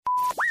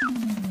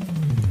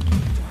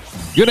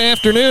Good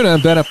afternoon.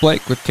 I'm Bennett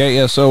Blake with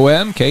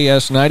KSOM,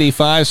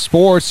 KS95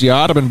 Sports. The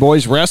Audubon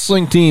boys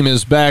wrestling team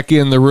is back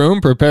in the room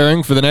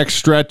preparing for the next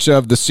stretch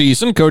of the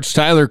season. Coach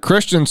Tyler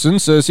Christensen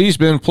says he's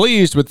been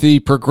pleased with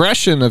the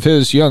progression of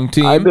his young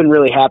team. I've been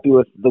really happy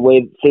with the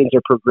way things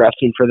are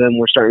progressing for them.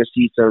 We're starting to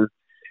see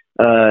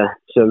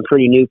some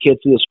pretty new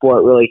kids in the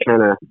sport really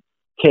kind of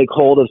take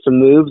hold of some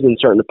moves and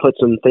starting to put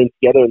some things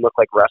together and look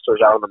like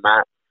wrestlers out on the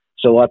mat.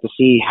 So we'll have to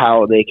see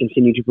how they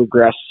continue to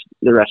progress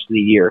the rest of the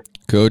year.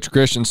 Coach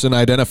Christensen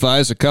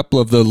identifies a couple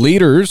of the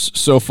leaders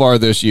so far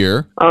this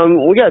year.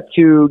 We got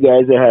two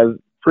guys that have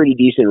pretty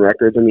decent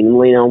records. I mean,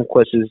 Lane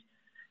Elmquist is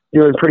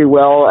doing pretty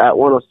well at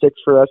 106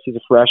 for us. He's a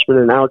freshman.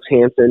 And Alex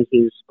Hansen,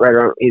 he's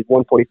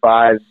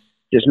 145,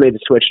 just made the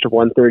switch to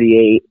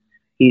 138.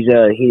 He's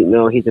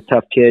a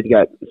tough kid,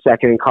 got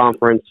second in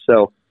conference.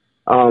 So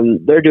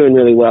they're doing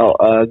really well.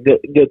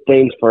 Good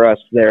things for us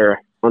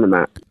there on the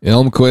mat.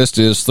 Elmquist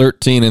is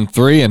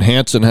 13-3, and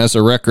Hansen has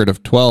a record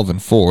of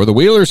 12-4. The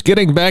Wheelers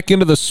getting back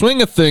into the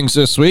swing of things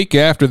this week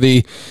after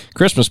the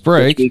Christmas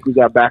break. This week we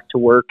got back to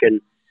work,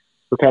 and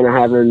we're kind of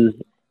having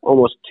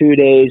almost 2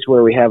 days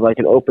where we have like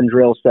an open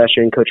drill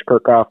session. Coach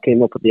Kirchhoff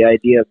came up with the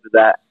idea of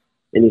that,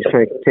 and he's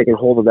kind of taking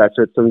hold of that.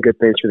 So it's some good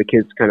things for the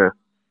kids to kind of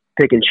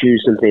pick and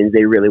choose some things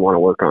they really want to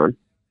work on.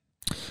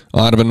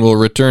 Audubon will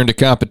return to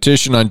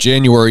competition on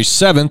January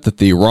 7th at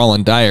the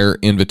Roland Dyer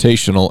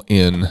Invitational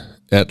in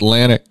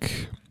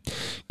Atlantic.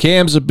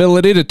 Cam's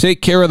ability to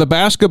take care of the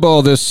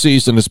basketball this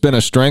season has been a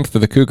strength for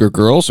the Cougar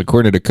girls,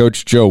 according to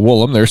Coach Joe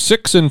Woolham. They're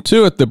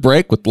 6-2 at the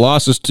break with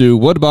losses to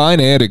Woodbine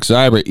and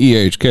Exira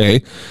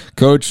EHK.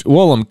 Coach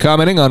Woolham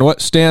commenting on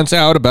what stands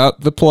out about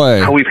the play.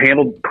 How we've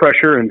handled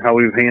pressure and how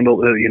we've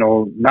handled,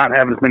 not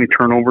having as many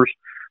turnovers.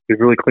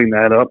 We've really cleaned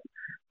that up.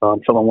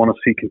 Something I want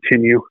to see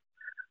continue.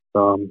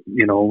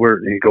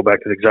 You go back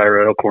to the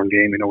Exira Elkhorn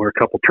game. We're a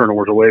couple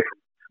turnovers away from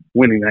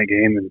winning that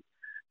game, and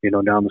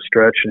down the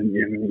stretch, and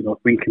if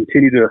we can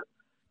continue to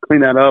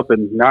clean that up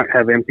and not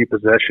have empty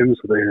possessions,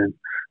 then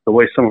the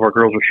way some of our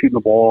girls are shooting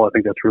the ball, I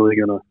think that's really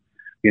going to,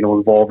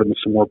 evolve into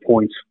some more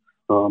points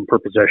per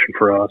possession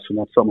for us, and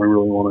that's something we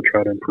really want to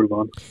try to improve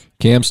on.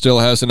 Cam still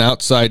has an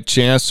outside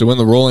chance to win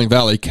the Rolling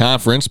Valley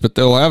Conference, but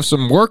they'll have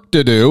some work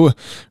to do.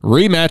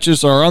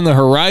 Rematches are on the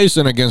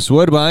horizon against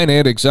Woodbine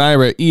and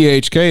Exira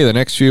EHK the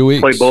next few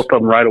weeks. Play both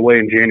of them right away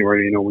in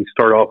January. We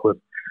start off with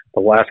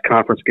the last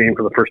conference game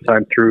for the first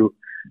time through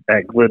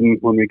at Glidden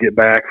when we get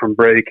back from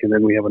break, and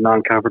then we have a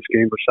non-conference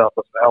game for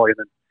Southwest Valley,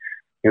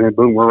 and then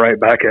boom, we're right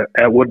back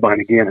at Woodbine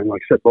again. And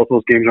like I said, both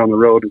those games are on the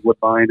road at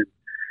Woodbine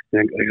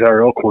and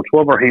Exira Elkhorn. So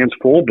we'll have our hands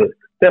full, but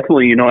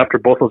definitely, after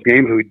both those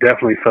games, we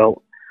definitely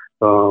felt,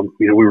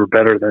 we were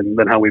better than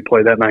how we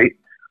played that night.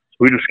 So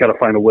we just got to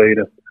find a way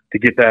to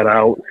get that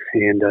out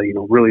and,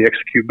 really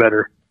execute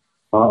better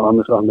on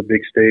the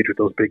big stage with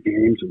those big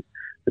games, and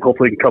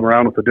hopefully we can come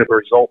around with a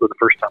different result than the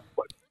first time we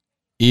played.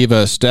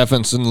 Eva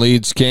Stephenson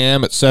leads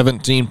Cam at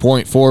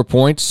 17.4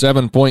 points,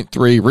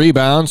 7.3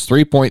 rebounds,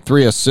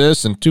 3.3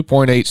 assists, and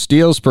 2.8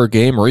 steals per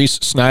game. Reese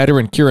Snyder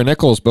and Kira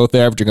Nichols both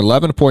averaging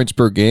 11 points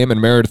per game, and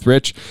Meredith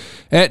Rich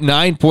at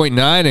 9.9.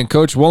 And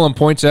Coach Woolham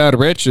points out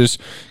Rich is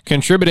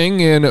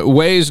contributing in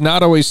ways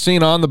not always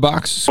seen on the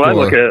box score. Well,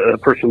 I look at a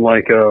person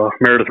like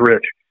Meredith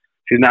Rich.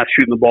 She's not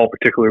shooting the ball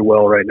particularly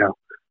well right now,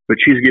 but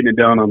she's getting it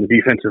done on the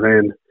defensive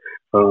end.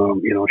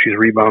 She's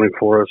rebounding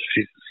for us.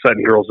 She's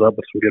setting girls up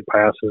with some good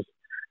passes.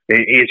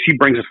 And she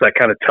brings us that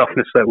kind of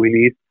toughness that we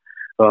need.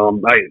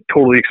 I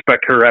totally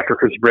expect her after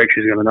Christmas break,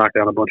 she's going to knock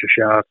down a bunch of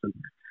shots, and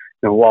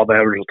Wild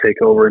Average will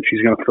take over, and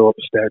she's going to fill up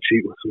the stat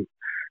sheet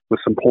with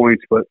some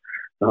points. But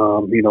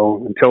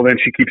until then,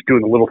 she keeps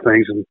doing the little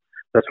things, and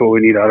that's what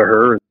we need out of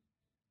her.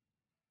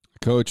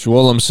 Coach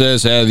Woolham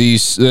says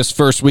this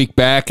first week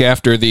back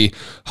after the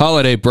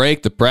holiday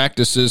break, the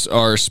practices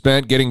are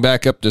spent getting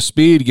back up to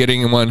speed,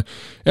 getting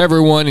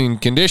everyone in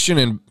condition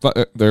and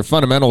their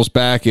fundamentals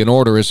back in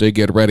order as they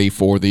get ready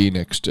for the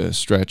next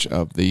stretch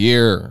of the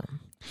year.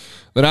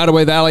 The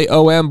Nottoway Valley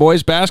OM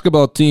boys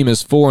basketball team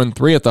is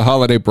 4-3 at the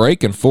holiday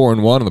break and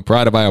 4-1 in the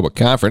Pride of Iowa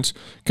Conference.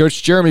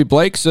 Coach Jeremy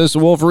Blake says the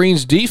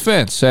Wolverines'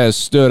 defense has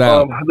stood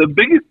out. The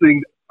biggest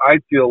thing I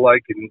feel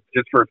like, and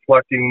just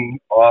reflecting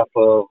off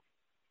of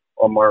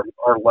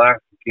our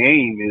last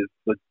game, is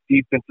the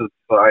defensive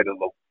side of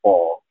the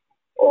ball.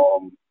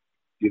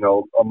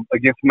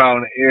 Against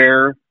Mountain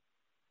Air,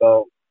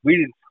 we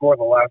didn't score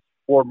the last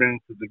 4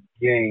 minutes of the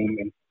game,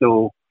 and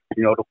still,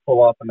 to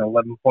pull off an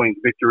 11-point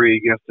victory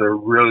against a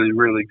really,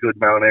 really good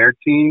Mountain Air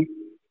team,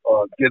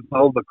 gives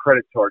all the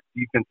credit to our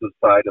defensive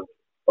side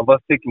of us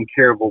taking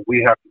care of what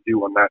we have to do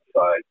on that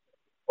side.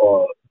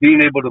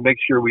 Being able to make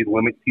sure we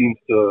limit teams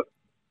or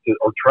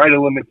try to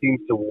limit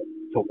teams to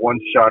one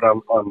shot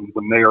on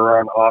when they are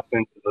on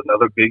offense is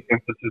another big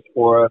emphasis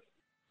for us.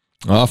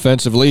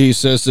 Offensively, he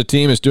says the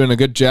team is doing a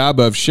good job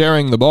of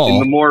sharing the ball.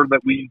 And the more that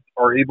we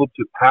are able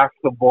to pass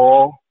the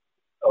ball,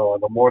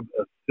 the more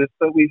assists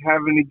that we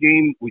have in a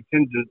game, we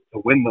tend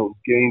to win those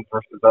games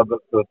versus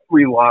the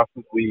 3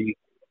 losses. We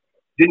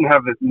didn't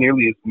have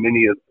nearly as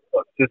many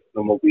assists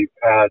than what we've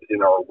had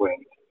in our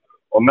wins.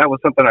 That was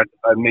something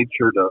I made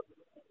sure to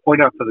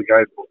point out to the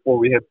guys before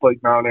we had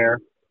played Mount Air.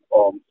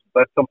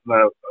 That's something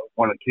that I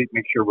want to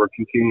make sure we're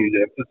continuing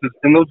to emphasis.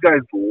 And those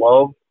guys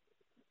love,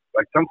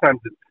 like sometimes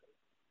it's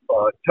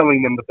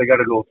telling them that they got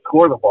to go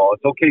score the ball.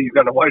 It's okay, you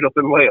got a wide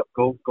open layup.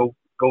 Go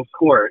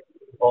score it.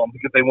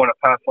 Because they want to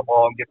pass the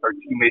ball and get their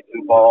teammates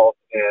involved.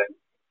 And,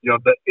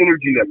 the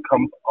energy that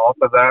comes off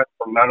of that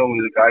from not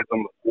only the guys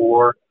on the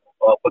floor,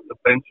 but the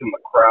bench and the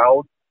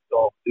crowd.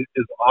 So it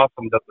is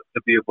awesome to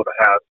be able to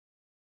have.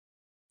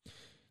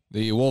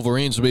 The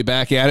Wolverines will be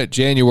back at it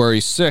January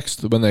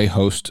 6th when they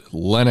host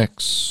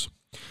Lennox.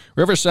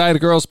 Riverside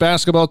girls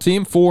basketball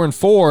team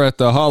 4-4 at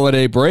the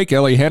holiday break.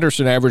 Ellie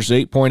Henderson averaged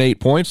 8.8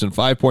 points and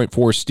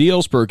 5.4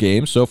 steals per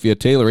game. Sophia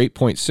Taylor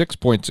 8.6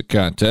 points a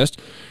contest.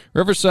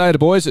 Riverside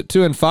boys at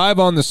 2-5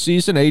 on the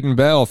season. Aiden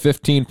Bell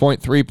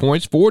 15.3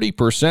 points,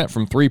 40%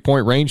 from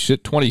three-point range,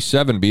 hit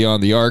 27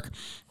 beyond the arc.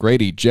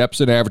 Grady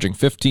Jepson averaging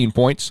 15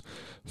 points,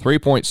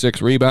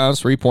 3.6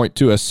 rebounds,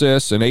 3.2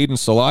 assists, and Aiden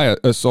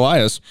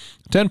Salias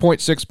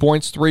 10.6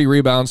 points, 3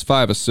 rebounds,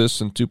 5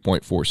 assists, and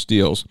 2.4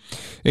 steals.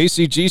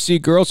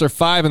 ACGC girls are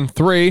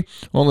 5-3.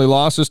 Only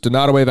losses to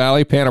Nottoway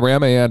Valley,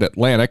 Panorama, and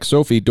Atlantic.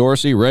 Sophie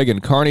Dorsey,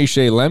 Reagan Carney,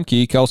 Shay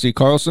Lemke, Kelsey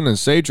Carlson, and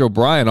Sage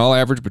O'Brien all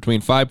average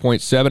between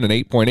 5.7 and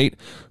 8.8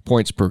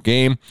 points per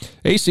game.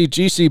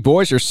 ACGC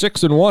boys are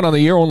 6-1 on the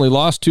year. Only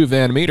lost to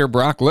Van Meter.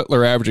 Brock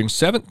Littler averaging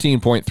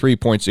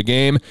 17.3 points a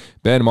game.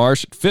 Ben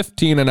Marsh at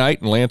 15 a night,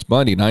 and Lance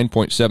Bundy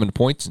 9.7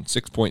 points and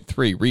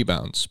 6.3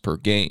 rebounds per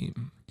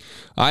game.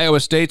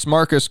 Iowa State's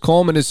Marcus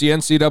Coleman is the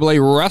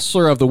NCAA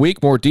Wrestler of the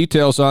Week. More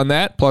details on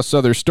that, plus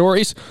other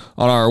stories,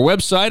 on our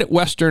website at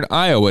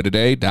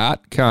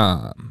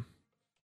westerniowatoday.com.